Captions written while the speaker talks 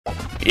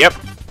Yep.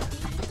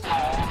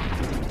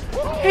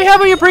 Hey, how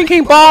about you bring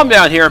King Bomb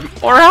down here?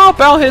 Or how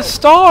about his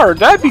star?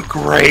 That'd be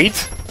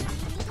great.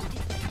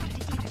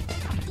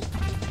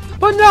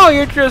 But no,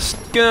 you're just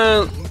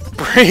gonna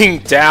bring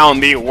down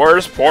the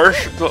worst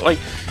portion. Like,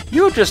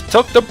 you just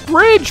took the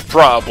bridge,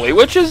 probably,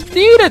 which is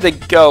needed to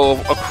go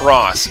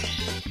across.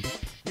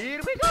 Here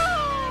we go!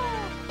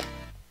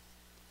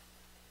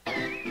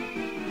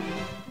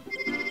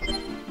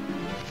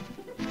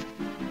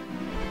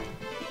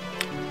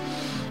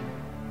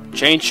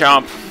 Chain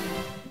Chomp.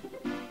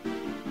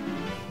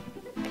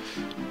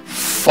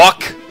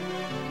 Fuck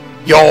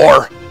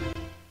your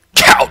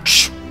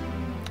couch.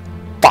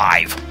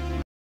 5.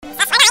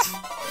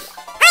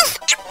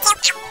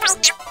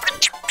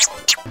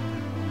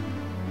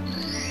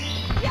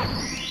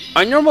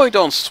 I normally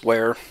don't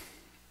swear,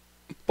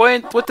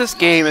 but with this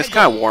game, it's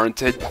kind of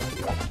warranted.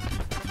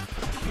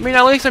 I mean,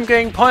 at least I'm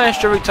getting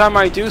punished every time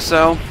I do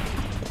so.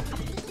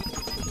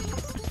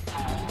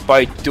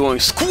 By doing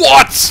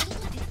squats!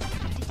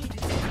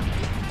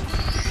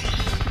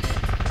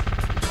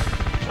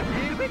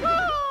 Here we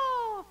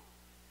go!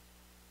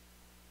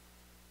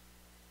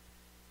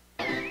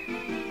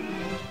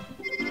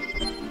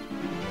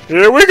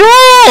 Here we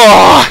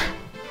go!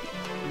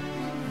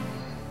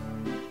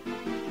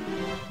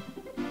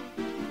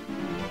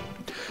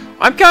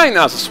 I'm counting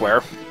that as a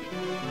swear.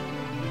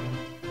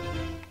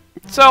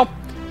 So,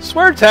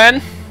 swear 10.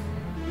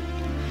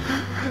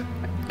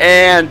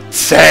 And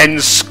 10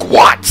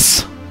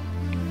 squats!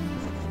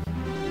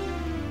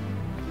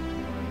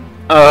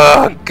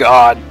 Oh,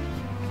 God.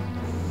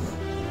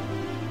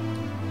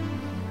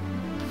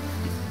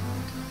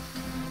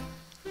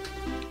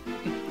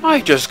 I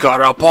just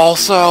got up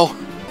also.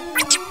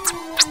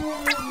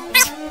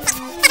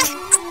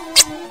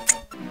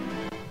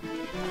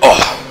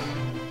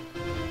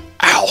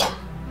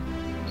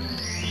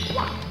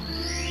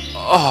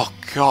 Oh,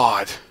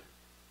 God.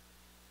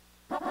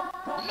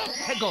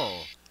 Go.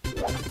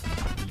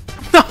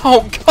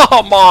 No,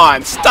 come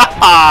on,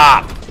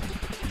 stop!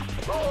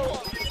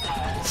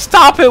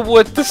 Stop it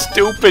with the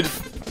stupid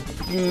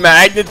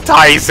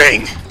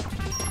magnetizing!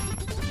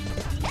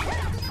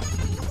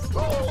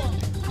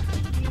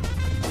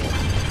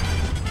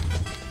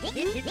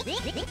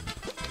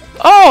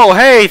 Oh,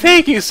 hey,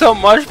 thank you so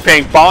much,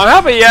 Pink Ball. How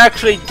about you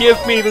actually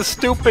give me the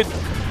stupid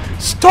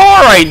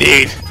star I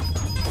need?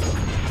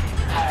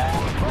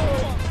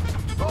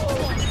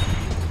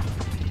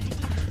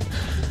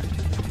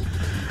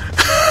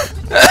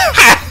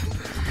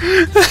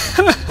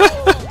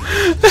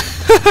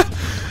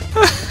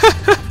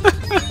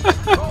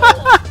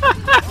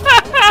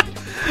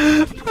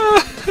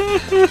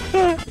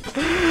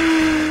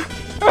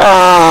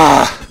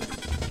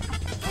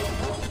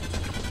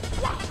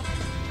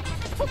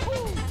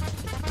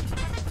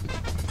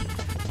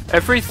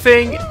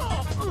 Everything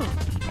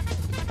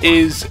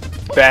is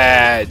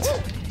bad.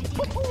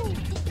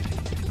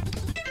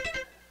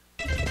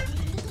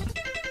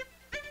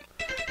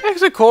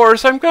 Exit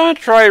course, I'm gonna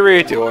try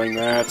redoing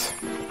that.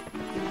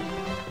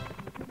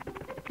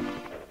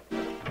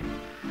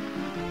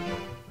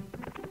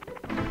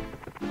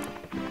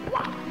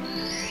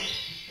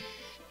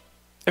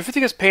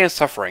 Everything is pain and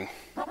suffering.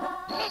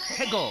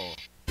 Go.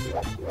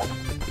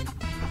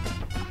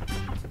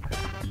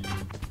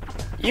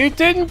 You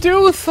didn't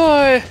do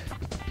the...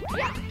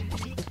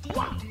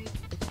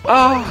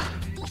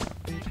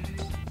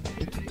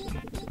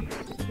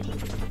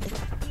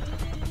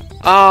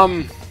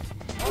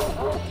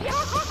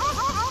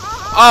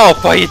 Oh,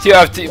 but you do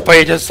have to, but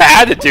you just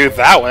had to do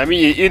that one. I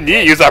mean, you need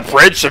to use that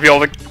bridge to be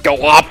able to go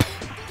up.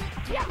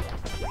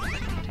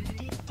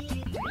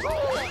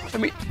 I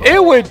mean,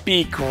 it would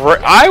be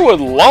great. I would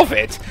love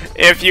it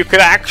if you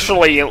could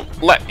actually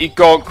let me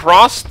go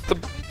across the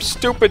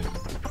stupid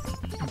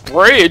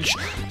bridge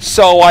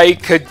so I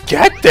could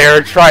get there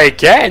and try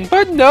again.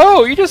 But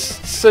no, you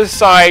just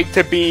decide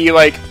to be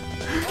like,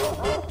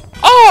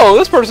 oh,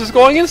 this person's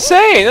going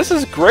insane. This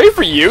is great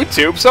for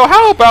YouTube. So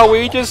how about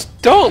we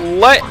just don't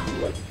let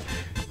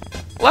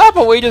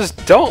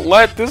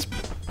this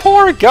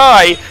poor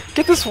guy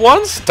get this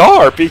 1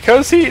 star,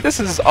 because this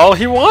is all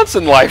he wants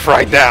in life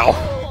right now.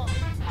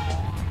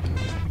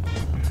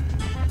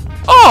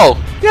 Oh,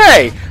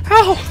 yay!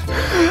 How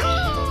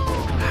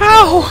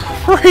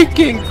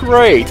freaking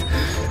great!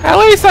 At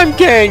least I'm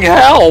getting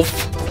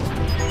health!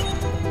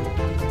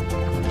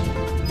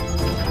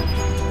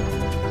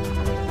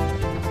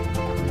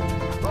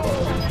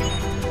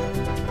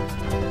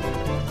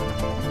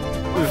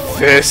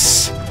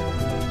 This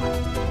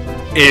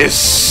is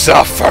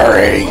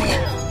suffering!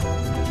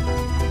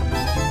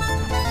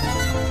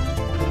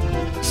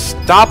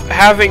 Stop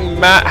having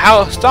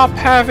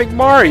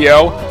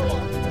Mario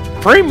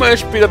pretty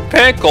much be the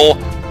pinnacle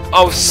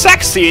of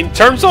sexy in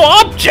terms of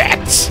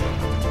objects!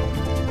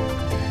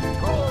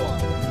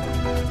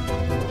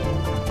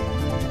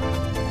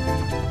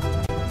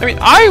 I mean,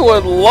 I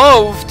would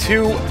love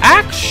to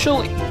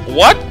actually...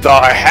 What the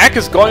heck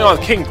is going on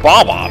with King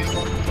Bob-Omb?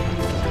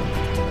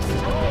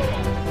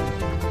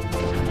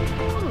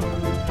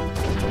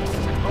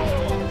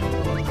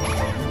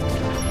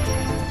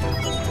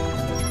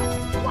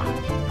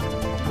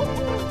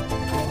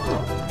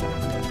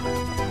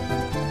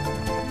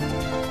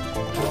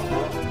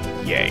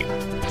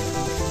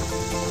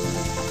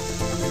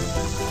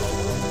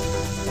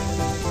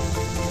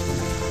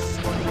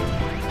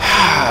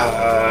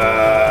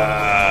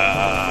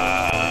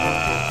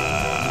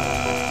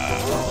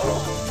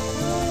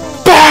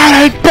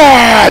 Bad and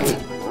bad!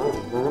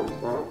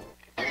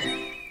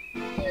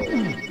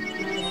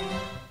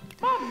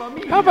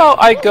 How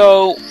about I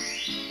go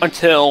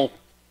until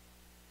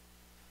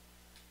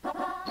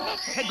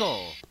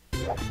Hego.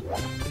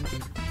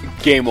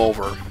 game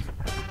over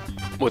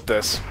with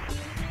this.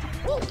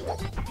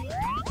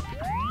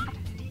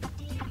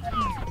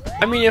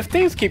 I mean, if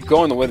things keep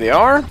going the way they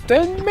are,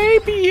 then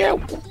maybe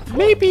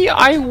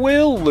I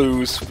will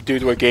lose due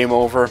to a game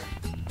over.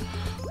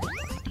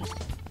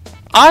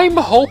 I'm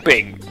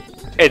hoping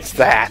it's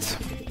that.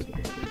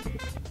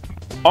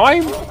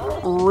 I'm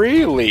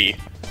really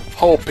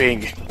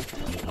hoping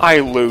I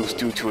lose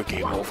due to a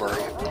game over.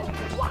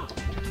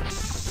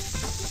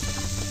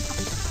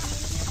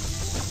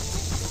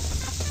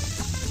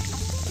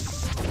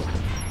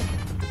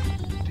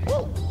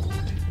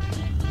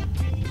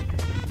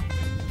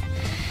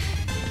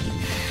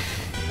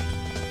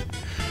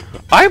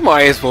 I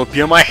might as well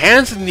be on my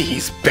hands and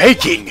knees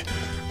begging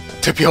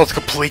to be able to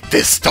complete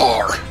this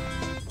star.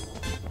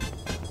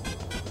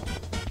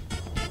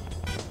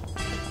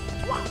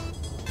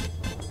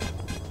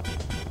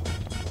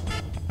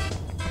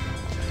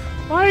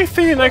 I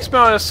think the next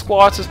amount of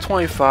squats is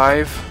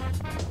 25.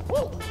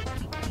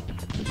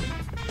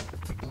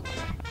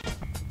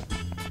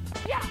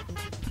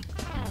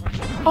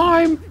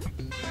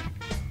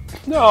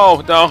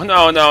 No.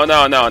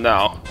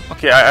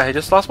 Okay, I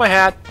just lost my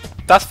hat.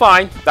 That's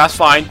fine.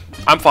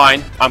 I'm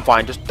fine.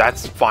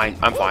 That's fine.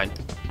 I'm fine.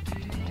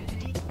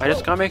 I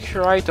just gotta make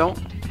sure I don't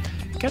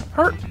get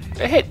hurt,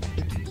 hit,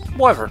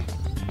 whatever.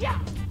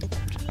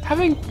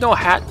 Having no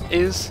hat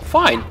is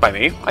fine by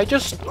me. I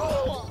just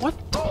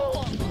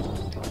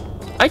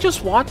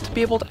want to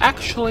be able to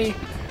actually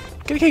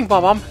get a King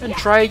Bomb and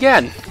try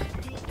again.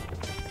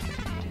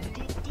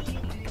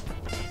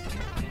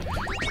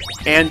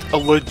 And a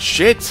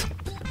legit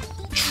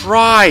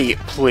try,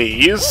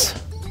 please.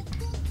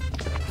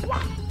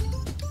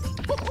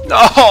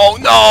 No!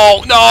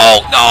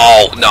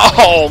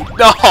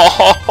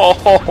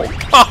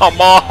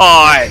 Come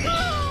on!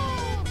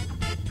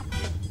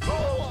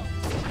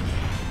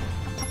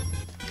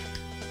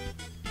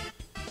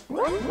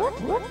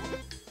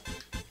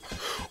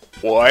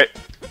 What?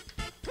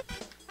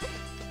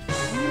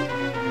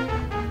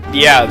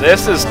 Yeah,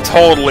 this is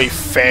totally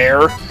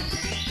fair.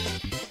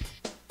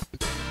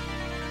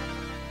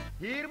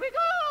 Here we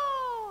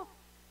go.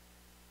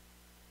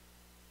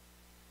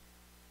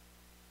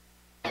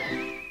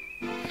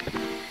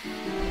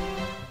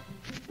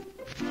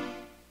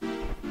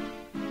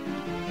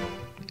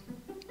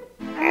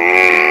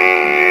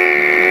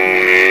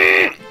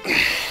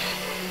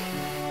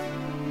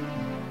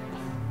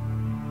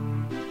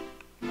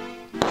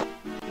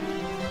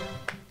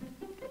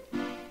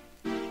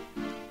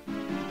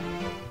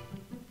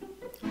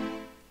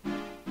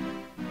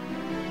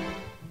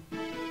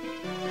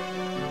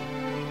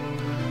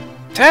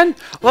 10,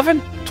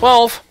 11,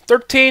 12,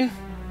 13,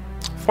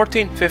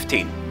 14,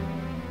 15.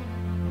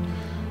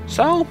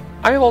 So,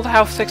 I'm able to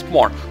have 6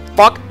 more.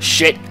 Fuck,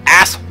 shit,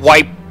 ass,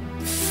 wipe,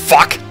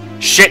 fuck,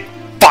 shit,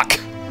 fuck.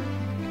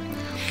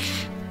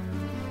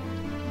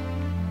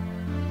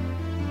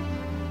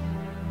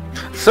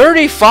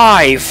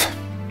 $35.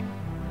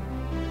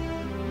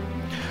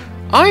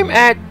 I'm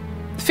at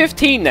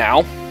 15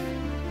 now.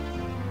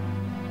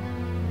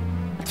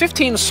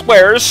 15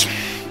 squares.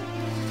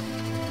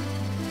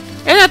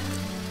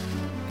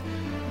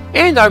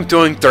 And I'm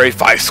doing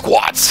 35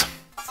 squats.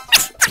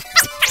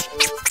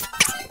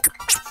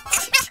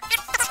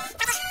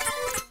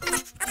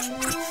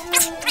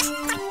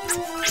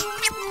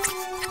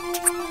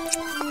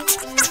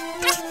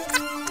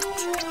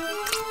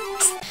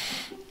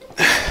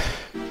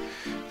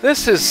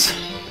 This is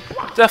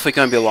definitely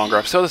going to be a longer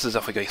episode. This is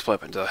definitely going to split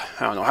up into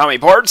I don't know how many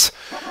parts.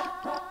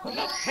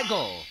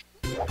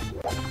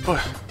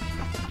 But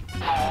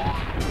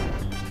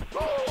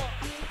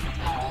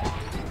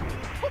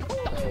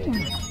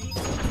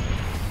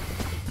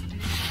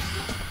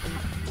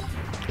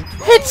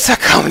it's a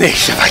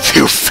combination of my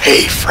 2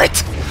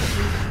 favorite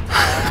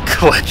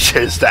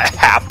glitches that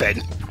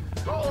happen.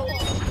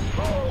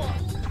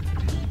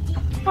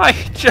 I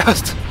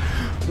just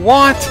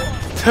want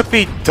to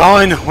be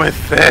done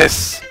with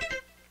this.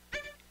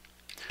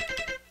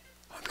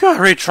 I'm gonna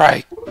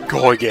retry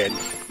go again.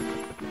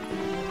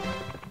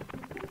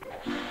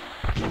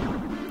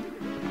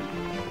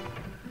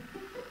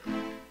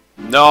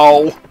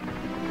 No.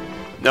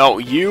 No,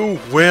 you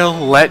will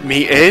let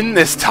me in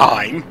this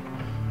time.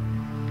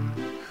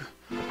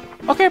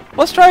 Okay,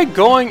 let's try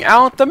going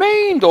out the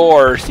main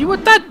door. See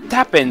what that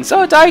happens.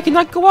 Oh, I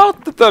cannot go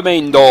out the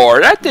main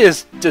door. That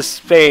is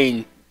just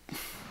vain.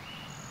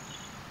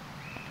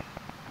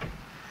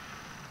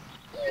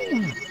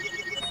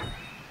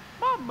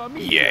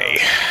 Yay.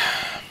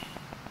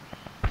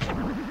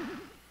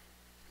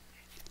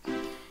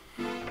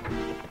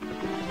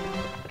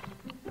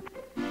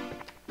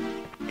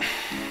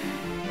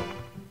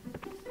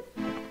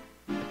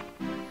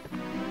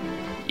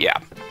 Yeah.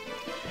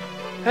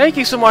 Thank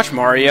you so much,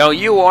 Mario.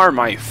 You are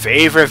my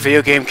favorite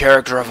video game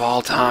character of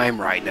all time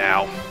right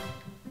now.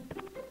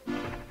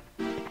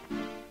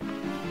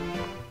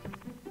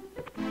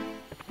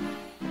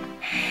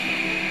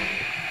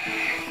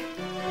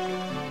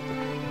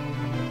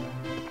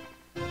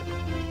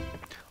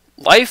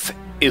 Life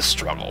is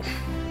struggle.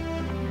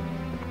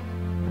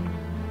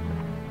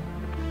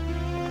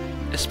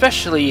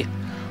 Especially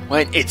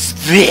when it's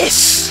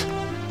this!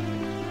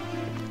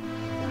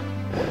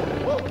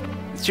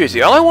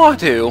 Seriously, all I want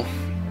to do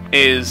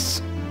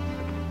is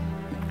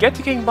get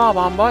to King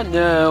Bob-omb, but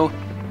no.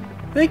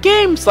 The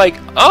game's like,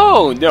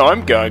 oh, no,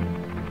 I'm gonna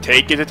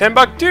take it to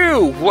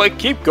Timbuktu! Like,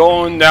 keep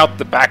going out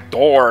the back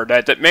door.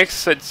 That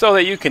makes it so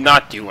that you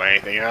cannot do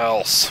anything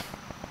else.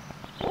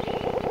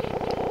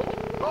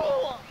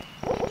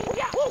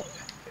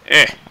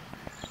 Eh.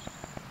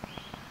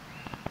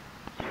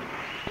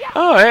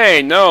 Oh,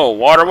 hey, no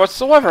water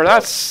whatsoever.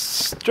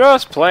 That's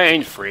just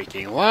plain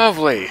freaking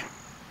lovely.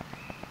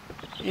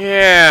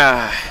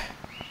 Yeah.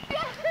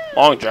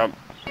 Long jump.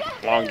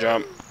 Long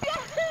jump.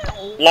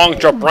 Long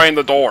jump right in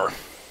the door.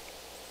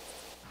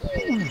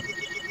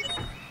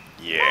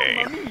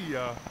 Yay.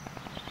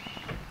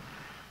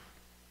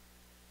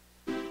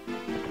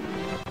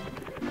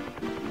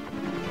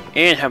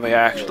 And have I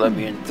actually let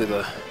me into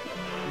the...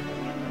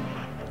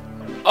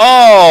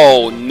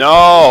 Oh,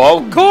 no,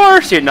 of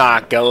course you're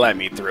not gonna let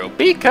me through,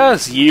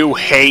 because you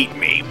hate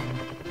me.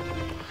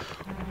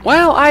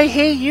 Well, I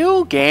hate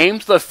you,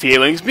 games. The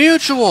feeling's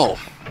mutual.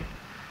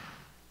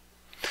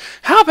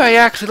 How about you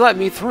actually let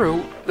me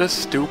through the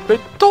stupid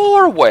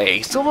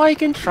doorway so I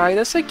can try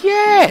this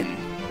again?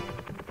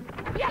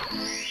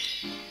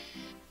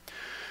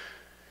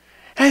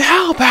 And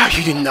how about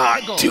you do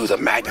not do the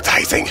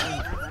magnetizing?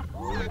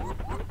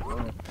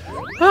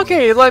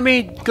 Okay, let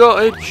me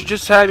go.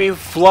 Just have me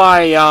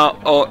fly.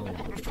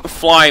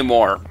 Fly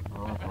more.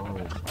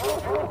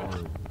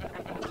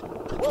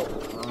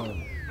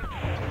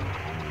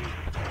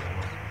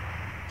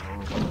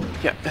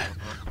 Yeah,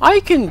 I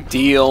can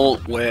deal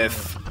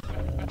with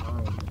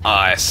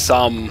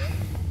some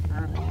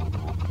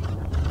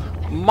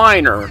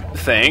minor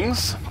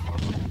things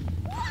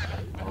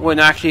when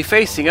actually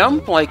facing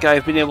them. Like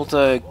I've been able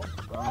to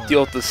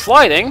deal with the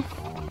sliding.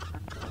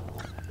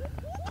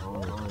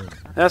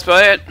 That's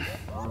about it.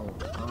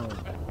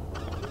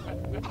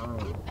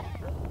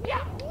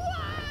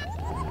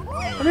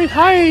 I mean,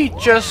 I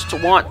just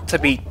want to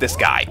beat this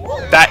guy.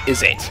 That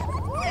is it.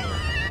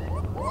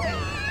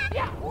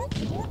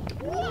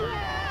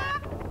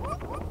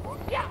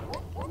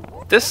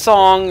 This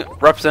song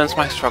represents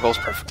my struggles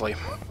perfectly.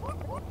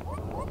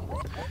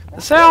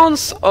 The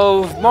sounds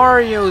of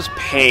Mario's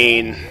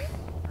pain.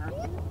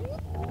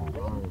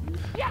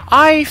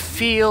 I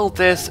feel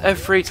this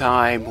every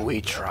time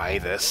we try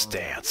this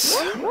dance.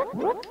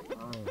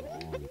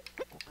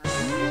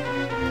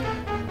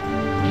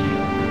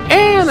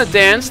 And the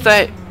dance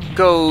that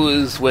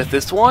goes with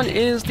this one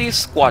is the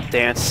squat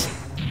dance.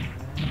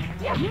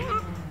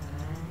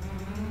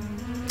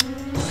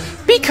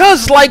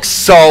 Because, like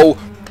so,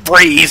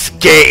 freeze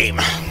game.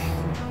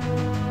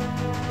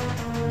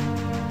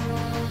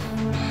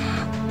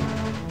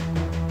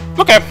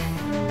 Okay.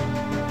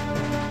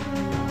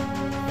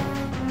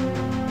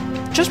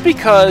 Just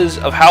because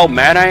of how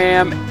mad I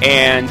am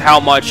and how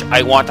much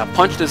I want to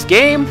punch this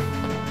game,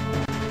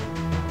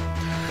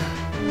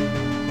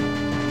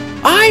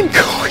 I'm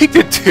going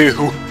to do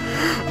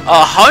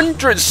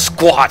 100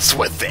 squats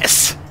with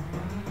this.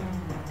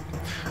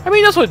 I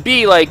mean, this would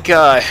be like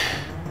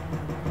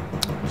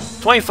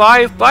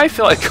 25, but I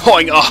feel like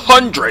going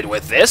 100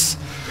 with this.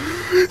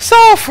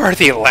 So for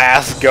the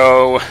last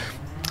go,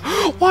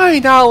 why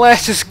not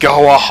let's just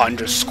go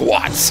 100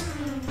 squats?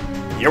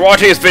 You're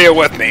watching this video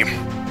with me.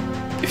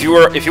 If you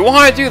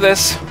want to do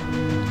this,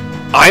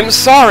 I'm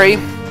sorry.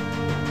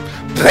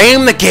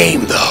 Blame the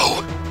game, though.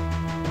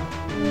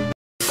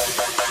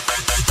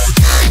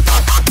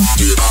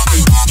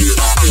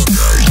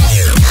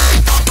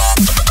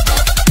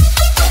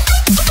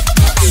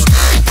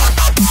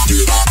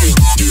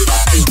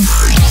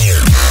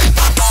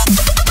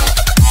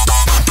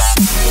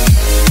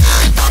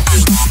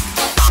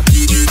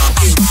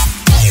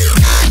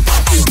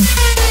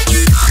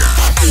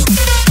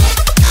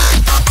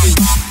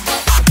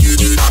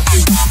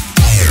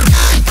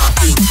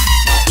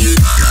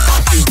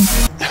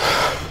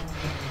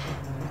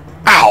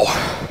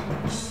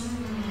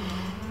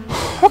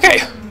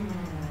 Okay.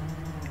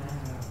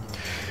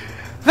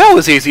 That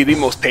was easily the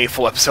most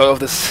painful episode of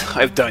this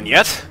I've done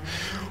yet.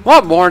 A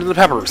lot more than the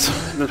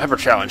pepper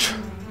challenge.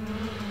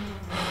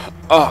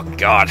 Oh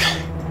god.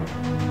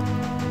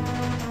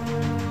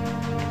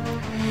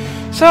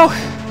 So,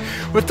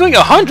 with doing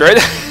 100,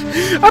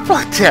 I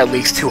probably did at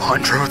least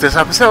 200 with this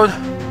episode.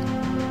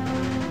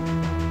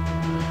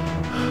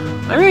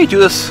 I really do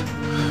this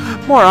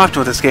more often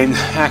with this game,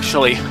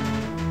 actually.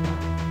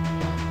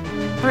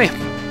 I mean,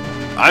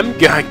 I'm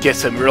gonna get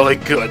some really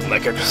good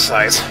leg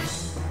exercise.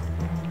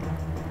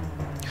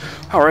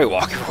 Alright,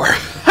 walking for.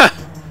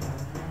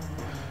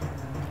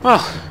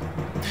 Well,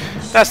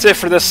 that's it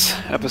for this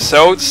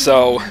episode,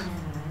 so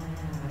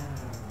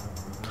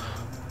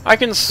I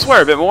can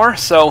swear a bit more,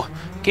 so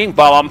King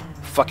Bottom,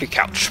 fuck your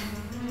couch.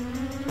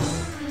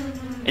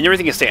 And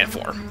everything you stand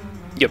for.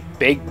 You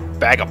big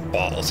bag of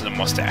balls and a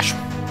mustache.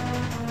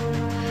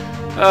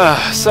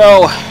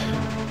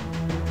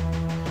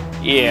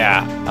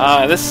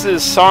 Yeah, this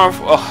is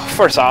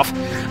first off,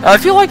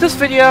 if you like this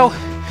video,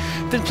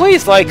 then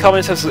please like,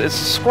 comment, and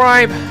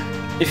subscribe.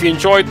 If you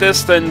enjoyed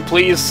this, then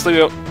please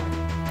leave a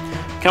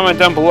comment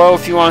down below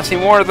if you want to see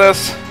more of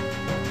this.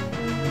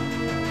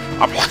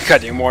 I'm probably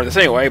gonna do more of this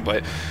anyway,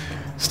 but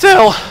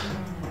still.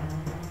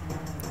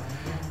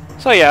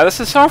 So yeah, this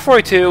is Star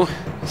 42,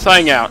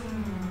 signing out.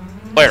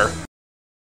 Later.